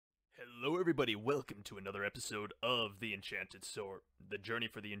Hello everybody, welcome to another episode of The Enchanted Sword, the Journey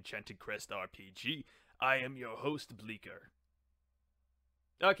for the Enchanted Crest RPG. I am your host, Bleaker.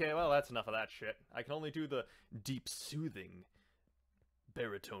 Okay, well that's enough of that shit. I can only do the deep, soothing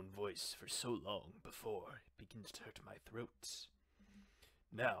baritone voice for so long before it begins to hurt my throat.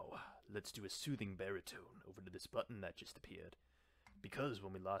 Now, let's do a soothing baritone over to this button that just appeared. Because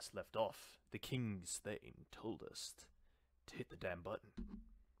when we last left off, the King's Thane told us to hit the damn button.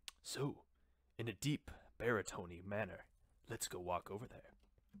 So, in a deep, baritone manner, let's go walk over there.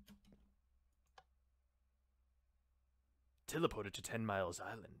 Teleported to 10 Miles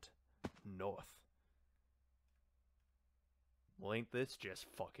Island, north. Well, ain't this just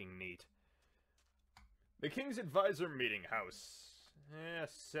fucking neat? The King's Advisor Meeting House.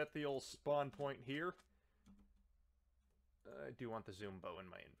 Set the old spawn point here. I do want the zoom bow in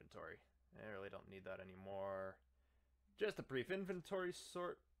my inventory. I really don't need that anymore. Just a brief inventory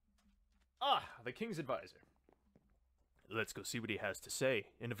sort. Ah, the King's Advisor. Let's go see what he has to say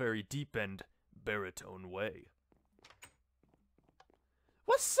in a very deep and baritone way.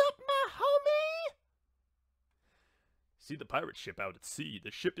 What's up, my homie? See the pirate ship out at sea.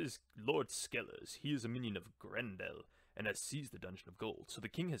 The ship is Lord Skeller's. He is a minion of Grendel and has seized the Dungeon of Gold. So the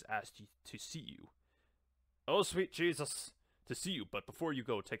king has asked you to see you. Oh, sweet Jesus, to see you. But before you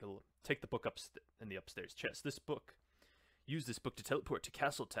go, take the book up in the upstairs chest. Use this book to teleport to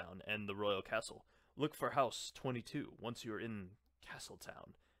Castletown and the Royal Castle. Look for House 22. Once you're in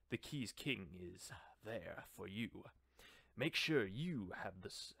Castletown, the Key's King is there for you. Make sure you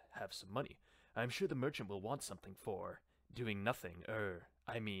have some money. I'm sure the merchant will want something for doing nothing,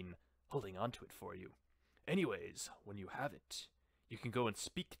 holding on to it for you. Anyways, when you have it, you can go and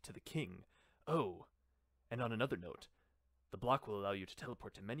speak to the king. Oh, and on another note, the book will allow you to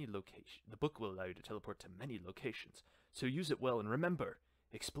teleport to many locations. So use it well and remember,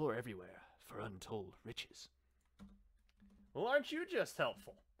 explore everywhere for untold riches. Well, aren't you just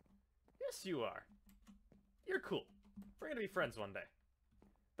helpful? Yes, you are. You're cool. We're gonna be friends one day.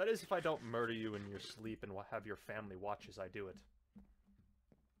 That is if I don't murder you in your sleep and have your family watch as I do it.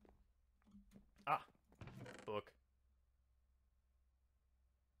 Ah, book.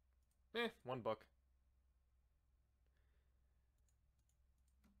 One book.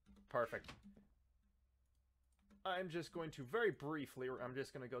 Perfect. I'm just going to very briefly, I'm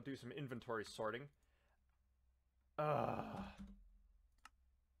just going to go do some inventory sorting. Gotta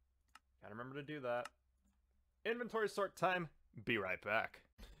remember to do that. Inventory sort time. Be right back.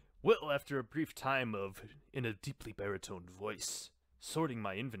 Well, after a brief time of, in a deeply baritone voice, sorting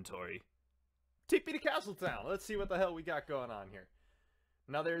my inventory. Take me to Castletown. Let's see what the hell we got going on here.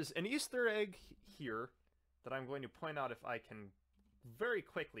 Now there's an Easter egg here that I'm going to point out if I can very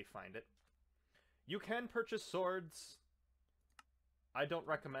quickly find it. You can purchase swords. I don't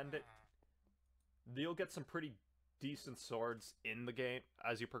recommend it. You'll get some pretty decent swords in the game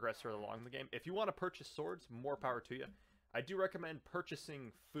as you progress further along the game. If you want to purchase swords, more power to you. I do recommend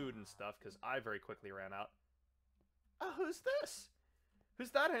purchasing food and stuff, because I very quickly ran out. Oh, who's this?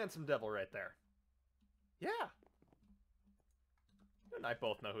 Who's that handsome devil right there? Yeah. You and I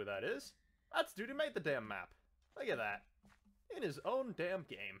both know who that is. That's dude who made the damn map. Look at that. In his own damn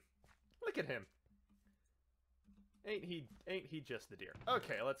game. Look at him. Ain't he just the deer.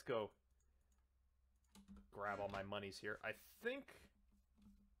 Okay, let's go grab all my monies here. I think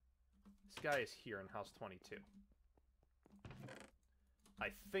this guy is here in house 22. I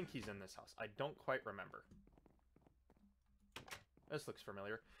think he's in this house. I don't quite remember. This looks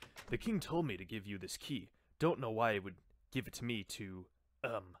familiar. The king told me to give you this key. Don't know why he would give it to me to,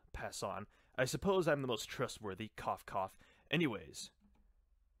 pass on. I suppose I'm the most trustworthy, cough cough. Anyways,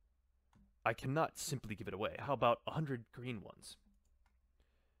 I cannot simply give it away. How about 100 green ones?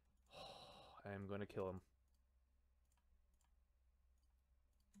 I am going to kill him.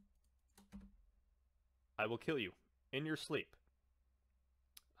 I will kill you in your sleep.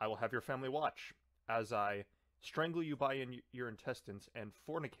 I will have your family watch as I strangle you by your intestines and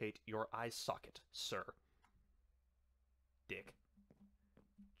fornicate your eye socket, sir. Dick.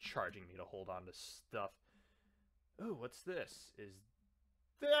 Charging me to hold on to stuff. Oh, what's this? Is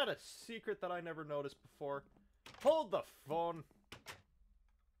that a secret that I never noticed before? Hold the phone.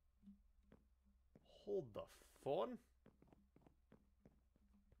 Hold the phone?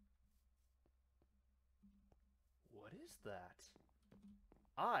 What is that?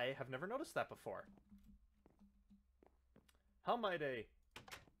 I have never noticed that before. How might a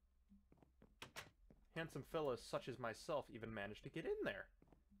handsome fellow such as myself even manage to get in there?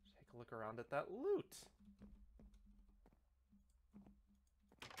 Take a look around at that loot.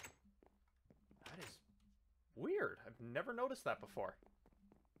 That is weird. I've never noticed that before.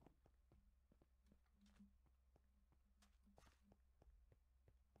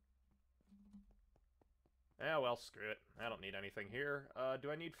 Yeah, well, screw it. I don't need anything here. Do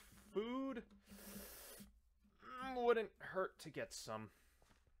I need food? Wouldn't hurt to get some.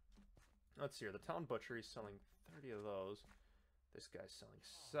 Let's see here. The town butcher is selling 30 of those. This guy's selling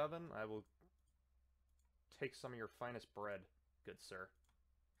 7. I will take some of your finest bread, good sir.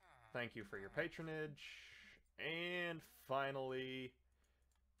 Thank you for your patronage. And finally,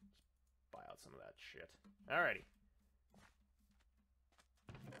 just buy out some of that shit. Alrighty.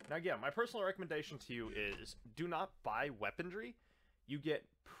 Now again, my personal recommendation to you is do not buy weaponry. You get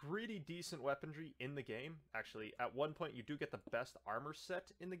pretty decent weaponry in the game. Actually, at one point you do get the best armor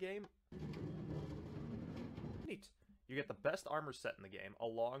set in the game. Neat. You get the best armor set in the game,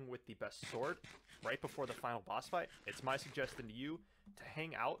 along with the best sword, right before the final boss fight. It's my suggestion to you to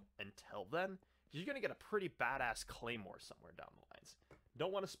hang out until then. You're going to get a pretty badass claymore somewhere down the lines.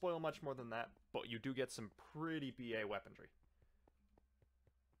 Don't want to spoil much more than that, but you do get some pretty BA weaponry.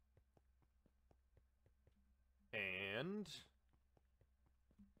 And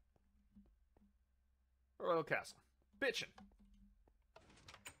Royal Castle. Bitchin'.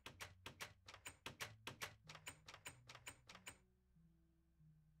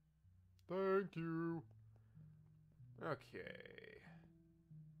 Thank you. Okay.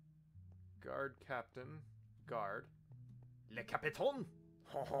 Guard Captain. Guard. Le Capiton!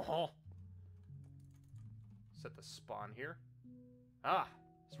 Ho ho ho! Set the spawn here. Ah!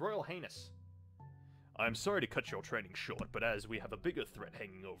 His Royal Highness. I'm sorry to cut your training short, but as we have a bigger threat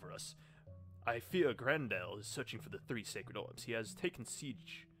hanging over us, I fear Grendel is searching for the 3 sacred orbs. He has taken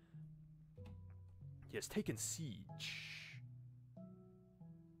siege.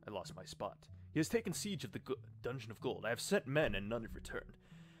 I lost my spot. He has taken siege of the Dungeon of Gold. I have sent men and none have returned.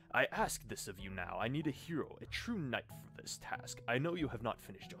 I ask this of you now. I need a hero, a true knight for this task. I know you have not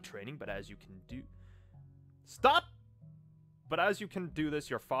finished your training, but as you can do... Stop! But as you can do this,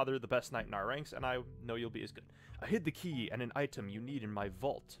 your father, the best knight in our ranks, and I know you'll be as good. I hid the key and an item you need in my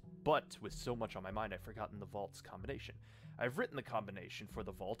vault, but with so much on my mind, I've forgotten the vault's combination. I've written the combination for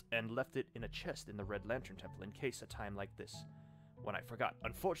the vault and left it in a chest in the Red Lantern Temple in case a time like this, when I forgot.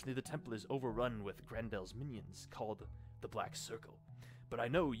 Unfortunately, the temple is overrun with Grendel's minions, called the Black Circle. But I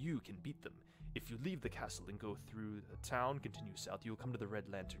know you can beat them. If you leave the castle and go through the town, continue south, you will come to the Red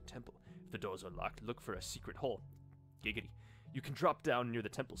Lantern Temple. If the doors are locked, look for a secret hole. Giggity. You can drop down near the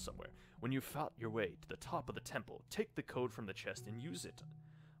temple somewhere. When you've fought your way to the top of the temple, take the code from the chest and use it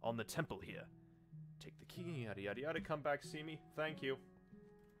on the temple here. Take the key, yada yada yada, come back, see me. Thank you.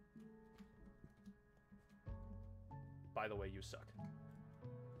 By the way, you suck.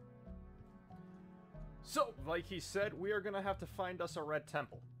 So, like he said, we are gonna have to find us a red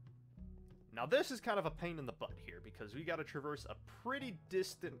temple. Now this is kind of a pain in the butt here, because we gotta traverse a pretty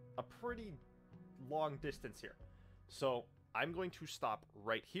long distance here. So, I'm going to stop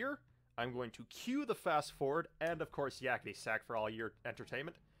right here. I'm going to cue the fast forward, and of course, yakety sack for all your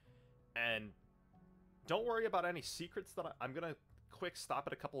entertainment. And don't worry about any secrets that I'm gonna quick stop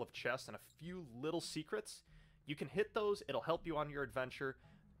at a couple of chests and a few little secrets. You can hit those, it'll help you on your adventure,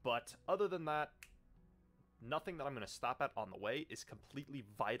 but other than that, nothing that I'm gonna stop at on the way is completely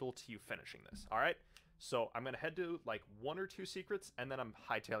vital to you finishing this, alright? So I'm gonna head to like 1 or 2 secrets, and then I'm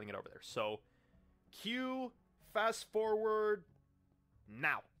hightailing it over there. So, cue, fast forward,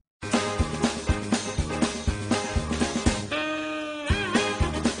 now.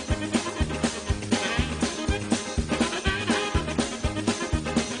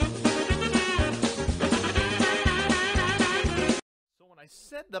 I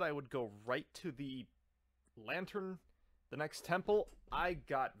said that I would go right to the lantern, the next temple. I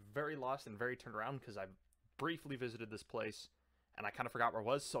got very lost and very turned around because I briefly visited this place and I kind of forgot where it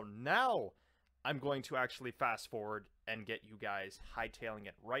was. So now I'm going to actually fast forward and get you guys hightailing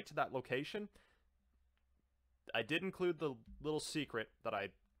it right to that location. I did include the little secret that I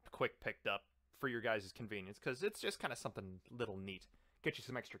quick picked up for your guys' convenience because it's just kind of something little neat. Get you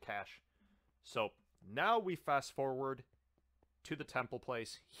some extra cash. So now we fast forward to the temple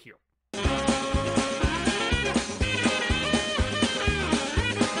place here.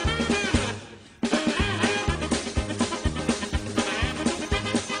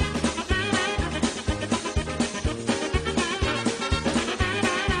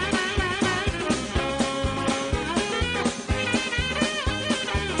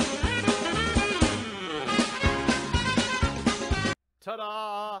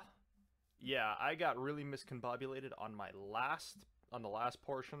 Ta-da! Yeah, I got really miscombobulated on the last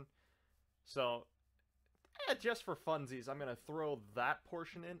portion. So, just for funsies, I'm gonna throw that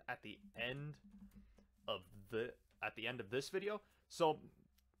portion in at the end of this video. So,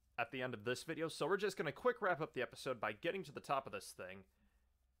 we're just gonna quick wrap up the episode by getting to the top of this thing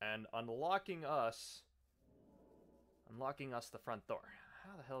and unlocking us unlocking us the front door.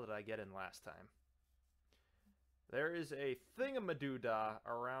 How the hell did I get in last time? There is a thingamadoodah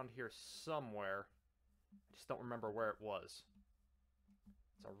around here somewhere. I just don't remember where it was.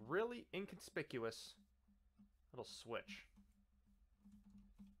 It's a really inconspicuous little switch.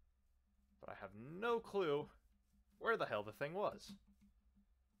 But I have no clue where the hell the thing was.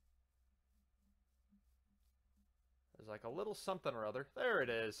 There's like a little something or other. There it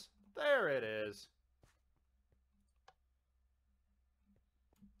is. There it is.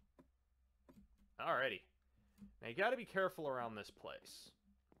 Alrighty. Now you gotta be careful around this place.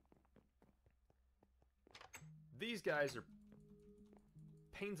 These guys are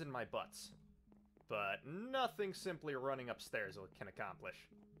pains in my butts. But nothing simply running upstairs can accomplish.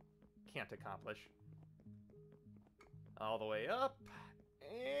 Can't accomplish. All the way up.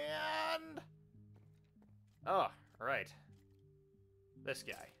 And... oh, right. This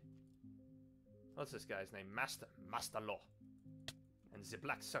guy. What's this guy's name? Master Law. And the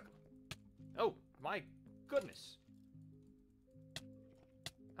Black Circle. Oh, my goodness.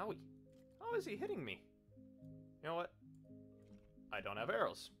 Owie. How is he hitting me? You know what? I don't have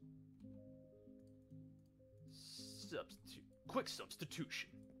arrows. Quick substitution.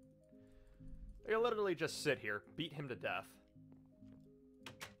 I literally just sit here, beat him to death.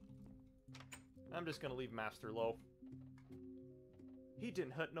 I'm just gonna leave Master low. He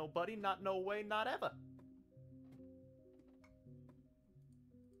didn't hurt nobody, not no way, not ever.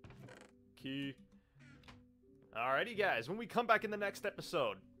 Key. Alrighty guys, when we come back in the next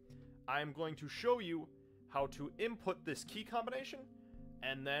episode, I'm going to show you how to input this key combination,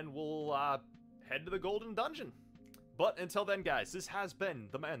 and then we'll head to the Golden Dungeon. But until then guys, this has been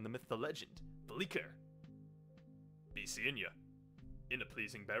the man, the myth, the legend, Bleaker. Be seeing ya. In a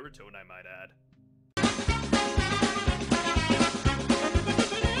pleasing baritone, I might add.